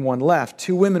and one left.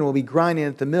 2 women will be grinding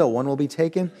at the mill, one will be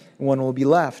taken and one will be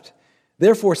left.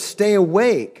 Therefore stay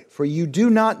awake, for you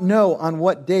do not know on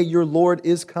what day your Lord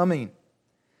is coming.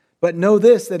 But know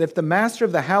this, that if the master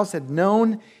of the house had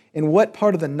known in what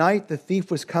part of the night the thief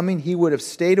was coming, he would have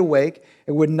stayed awake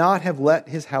and would not have let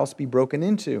his house be broken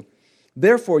into.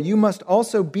 Therefore, you must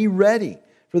also be ready,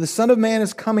 for the Son of Man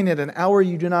is coming at an hour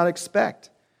you do not expect.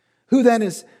 Who then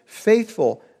is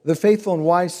faithful, the faithful and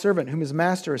wise servant whom his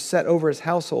master has set over his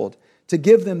household, to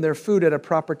give them their food at a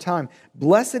proper time?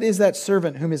 Blessed is that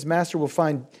servant whom his master will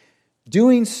find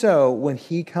doing so when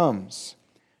he comes.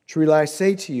 Truly I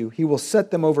say to you, he will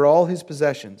set them over all his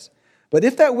possessions. But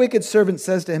if that wicked servant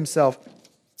says to himself,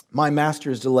 my master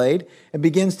is delayed, and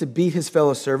begins to beat his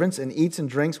fellow servants and eats and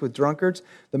drinks with drunkards,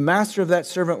 the master of that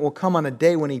servant will come on a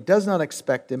day when he does not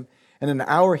expect him, and an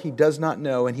hour he does not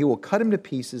know, and he will cut him to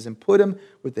pieces and put him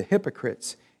with the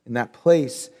hypocrites. In that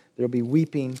place there will be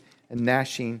weeping and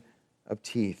gnashing of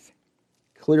teeth.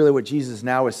 Clearly what Jesus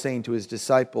now is saying to his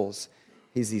disciples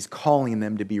is he's calling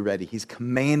them to be ready. He's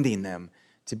commanding them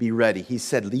to be ready. He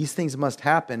said, these things must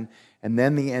happen, and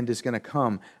then the end is going to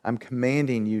come. I'm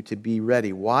commanding you to be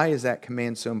ready. Why is that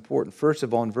command so important? First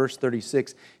of all, in verse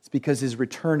 36, it's because his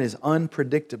return is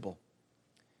unpredictable.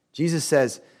 Jesus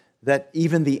says that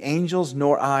even the angels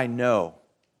nor I know.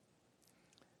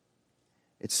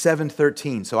 It's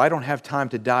 7:13, so I don't have time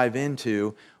to dive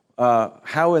into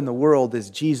how in the world is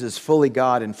Jesus fully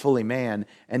God and fully man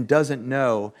and doesn't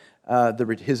know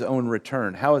his own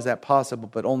return. How is that possible?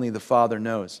 But only the Father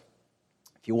knows.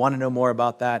 If you want to know more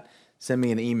about that, send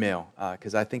me an email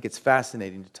because I think it's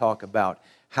fascinating to talk about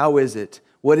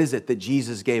what is it that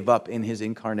Jesus gave up in his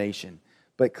incarnation.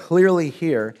 But clearly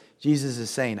here, Jesus is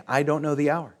saying, I don't know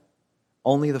the hour.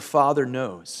 Only the Father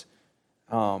knows.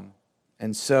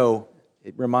 And so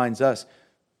it reminds us,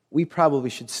 we probably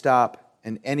should stop,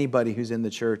 and anybody who's in the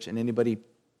church and anybody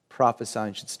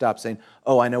prophesying should stop saying,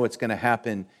 oh, I know what's going to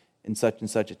happen in such and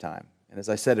such a time. And as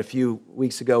I said a few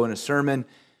weeks ago in a sermon,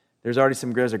 there's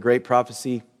a great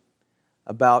prophecy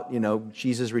about,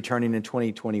 Jesus returning in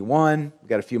 2021. We've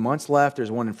got a few months left. There's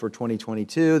one for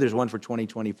 2022. There's one for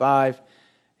 2025.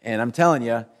 And I'm telling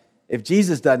you, if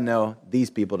Jesus doesn't know, these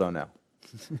people don't know.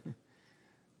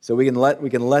 So we can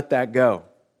let that go.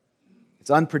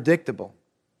 It's unpredictable.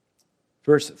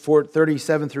 Verse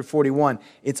 37 through 41,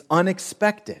 it's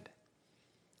unexpected.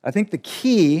 I think the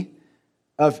key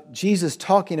of Jesus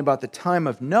talking about the time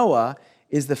of Noah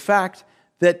is the fact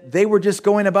that they were just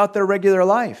going about their regular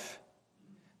life.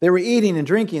 They were eating and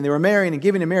drinking, they were marrying and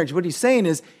giving in marriage. What he's saying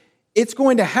is, it's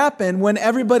going to happen when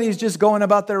everybody's just going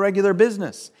about their regular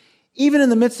business. Even in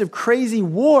the midst of crazy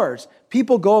wars,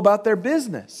 people go about their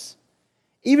business.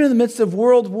 Even in the midst of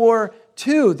World War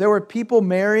II, there were people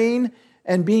marrying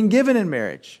and being given in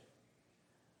marriage.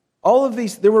 All of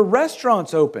these, there were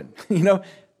restaurants open,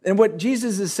 And what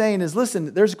Jesus is saying is,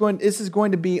 listen, this is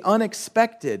going to be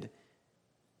unexpected.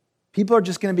 People are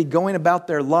just going to be going about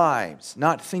their lives,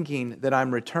 not thinking that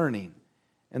I'm returning.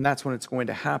 And that's when it's going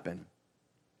to happen.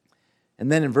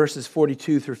 And then in verses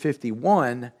 42 through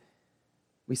 51,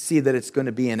 we see that it's going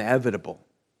to be inevitable.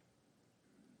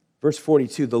 Verse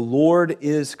 42, the Lord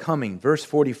is coming. Verse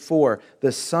 44,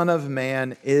 the Son of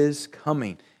Man is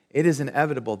coming. It is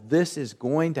inevitable. This is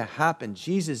going to happen.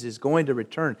 Jesus is going to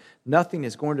return. Nothing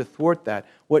is going to thwart that.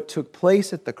 What took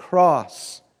place at the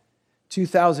cross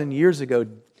 2,000 years ago,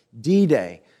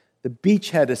 D-Day, the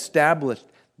beachhead established,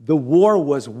 the war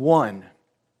was won.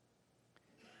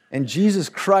 And Jesus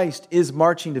Christ is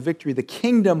marching to victory. The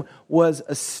kingdom was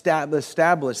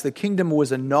established. The kingdom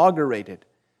was inaugurated.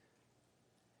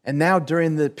 And now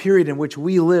during the period in which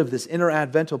we live, this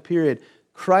interadvental period,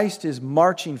 Christ is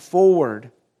marching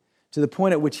forward to the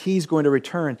point at which he's going to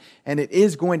return. And it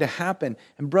is going to happen.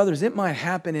 And brothers, it might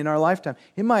happen in our lifetime.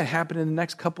 It might happen in the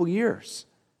next couple years.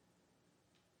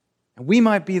 And we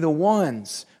might be the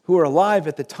ones who are alive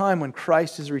at the time when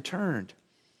Christ is returned.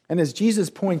 And as Jesus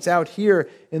points out here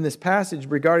in this passage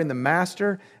regarding the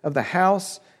master of the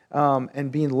house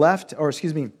and being left,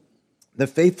 the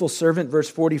faithful servant, verse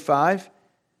 45,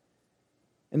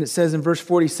 and it says in verse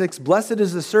 46, blessed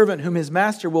is the servant whom his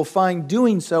master will find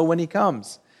doing so when he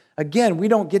comes. Again, we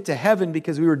don't get to heaven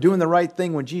because we were doing the right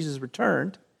thing when Jesus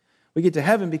returned. We get to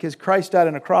heaven because Christ died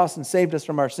on a cross and saved us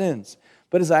from our sins.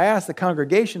 But as I asked the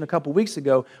congregation a couple weeks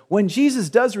ago, when Jesus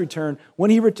does return,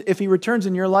 if he returns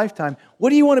in your lifetime, what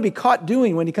do you want to be caught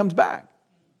doing when he comes back?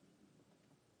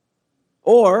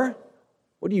 Or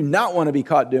what do you not want to be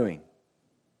caught doing?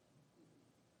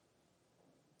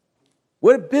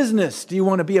 What business do you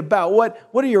want to be about?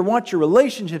 What do you want your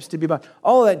relationships to be about?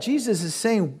 All of that. Jesus is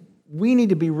saying we need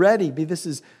to be ready. This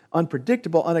is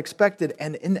unpredictable, unexpected,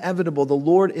 and inevitable. The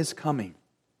Lord is coming.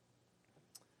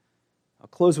 I'll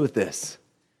close with this.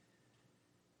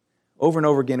 Over and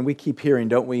over again, we keep hearing,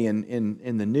 don't we,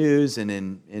 in the news and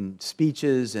in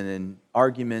speeches and in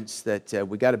arguments that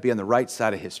we got to be on the right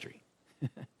side of history.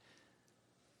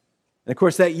 And of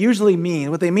course, that usually means,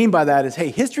 what they mean by that is,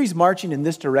 hey, history's marching in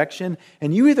this direction,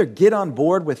 and you either get on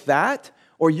board with that,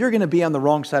 or you're going to be on the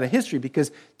wrong side of history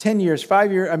because 5 years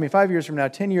from now,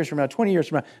 10 years from now, 20 years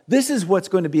from now, this is what's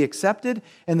going to be accepted,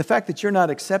 and the fact that you're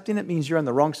not accepting it means you're on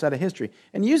the wrong side of history.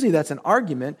 And usually that's an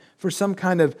argument for some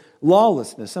kind of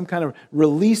lawlessness, some kind of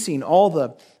releasing all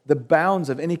the bounds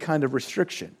of any kind of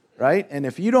restriction, right? And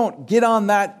if you don't get on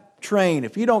that train,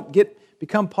 if you don't get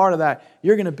become part of that,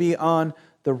 you're going to be on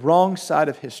the wrong side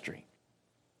of history.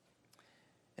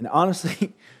 And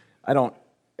honestly,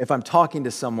 if I'm talking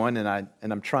to someone and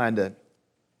I'm trying to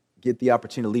get the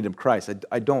opportunity to lead them to Christ,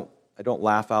 I don't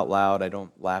laugh out loud. I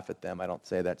don't laugh at them. I don't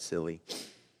say that's silly.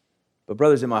 But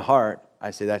brothers, in my heart,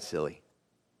 I say that's silly.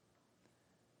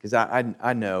 Because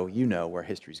I know, you know where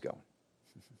history's going.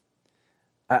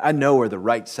 I know where the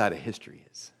right side of history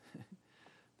is.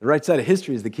 The right side of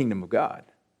history is the kingdom of God.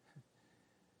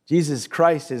 Jesus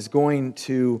Christ is going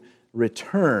to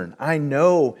return. I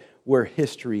know where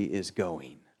history is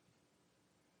going.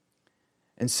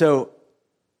 And so,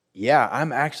 yeah,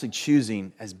 I'm actually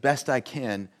choosing as best I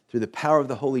can through the power of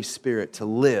the Holy Spirit to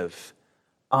live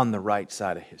on the right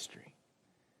side of history,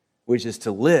 which is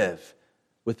to live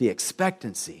with the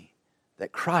expectancy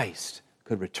that Christ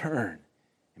could return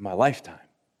in my lifetime.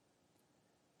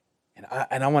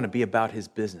 And I want to be about His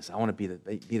business. I want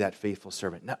to be that faithful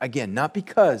servant. Now, again, not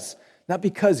because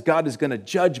God is going to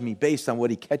judge me based on what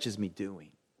He catches me doing.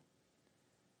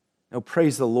 No,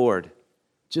 praise the Lord.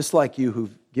 Just like you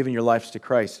who've given your lives to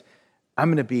Christ, I'm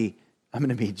going to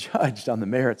be judged on the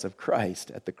merits of Christ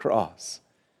at the cross.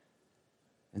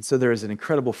 And so there is an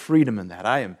incredible freedom in that.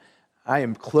 I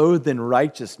am clothed in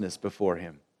righteousness before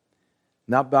Him,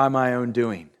 not by my own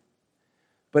doing,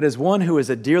 but as one who is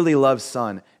a dearly loved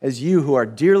son, as you who are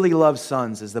dearly loved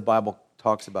sons, as the Bible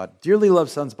talks about, dearly loved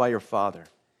sons by your Father.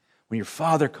 When your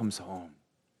Father comes home,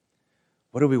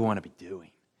 what do we want to be doing?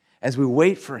 As we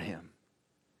wait for Him,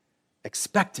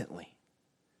 expectantly,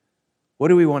 what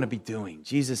do we want to be doing?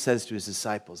 Jesus says to His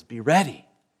disciples, be ready.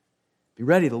 Be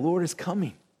ready, the Lord is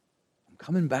coming. I'm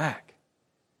coming back.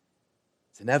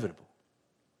 It's inevitable.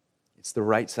 It's the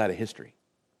right side of history.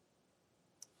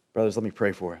 Brothers, let me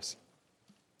pray for us.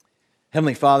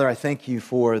 Heavenly Father, I thank You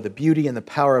for the beauty and the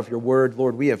power of Your word.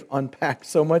 Lord, we have unpacked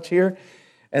so much here,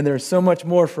 and there's so much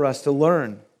more for us to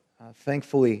learn.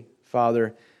 Thankfully,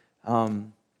 Father,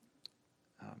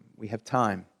 we have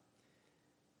time.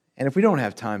 And if we don't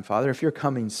have time, Father, if You're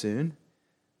coming soon,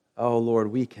 oh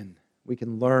Lord, we can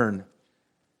learn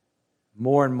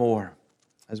more and more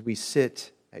as we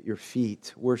sit at Your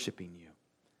feet worshiping You.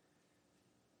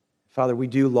 Father, we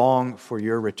do long for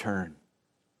Your return.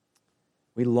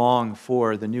 We long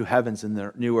for the new heavens and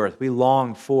the new earth. We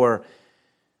long for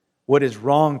what is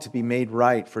wrong to be made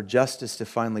right, for justice to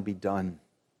finally be done.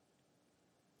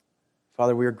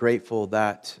 Father, we are grateful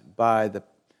that by the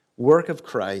work of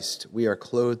Christ, we are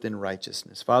clothed in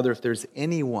righteousness. Father, if there's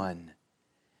anyone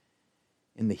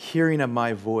in the hearing of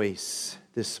my voice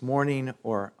this morning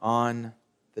or on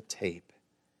the tape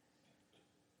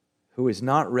who is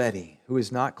not ready, who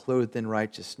is not clothed in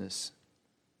righteousness,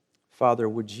 Father,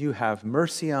 would You have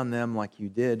mercy on them like You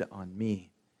did on me?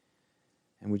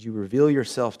 And would You reveal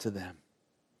Yourself to them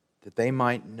that they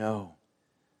might know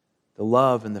the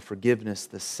love and the forgiveness,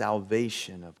 the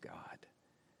salvation of God,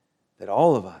 that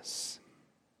all of us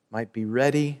might be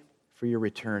ready for Your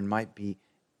return, might be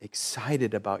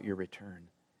excited about Your return.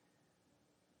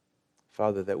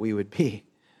 Father, that we would be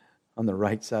on the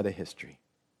right side of history.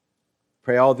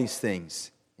 Pray all these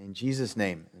things in Jesus'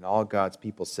 name. And all God's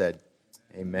people said,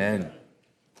 amen.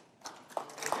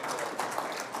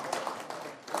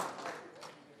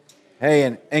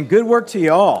 Hey, and good work to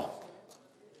you all.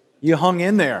 You hung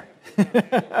in there.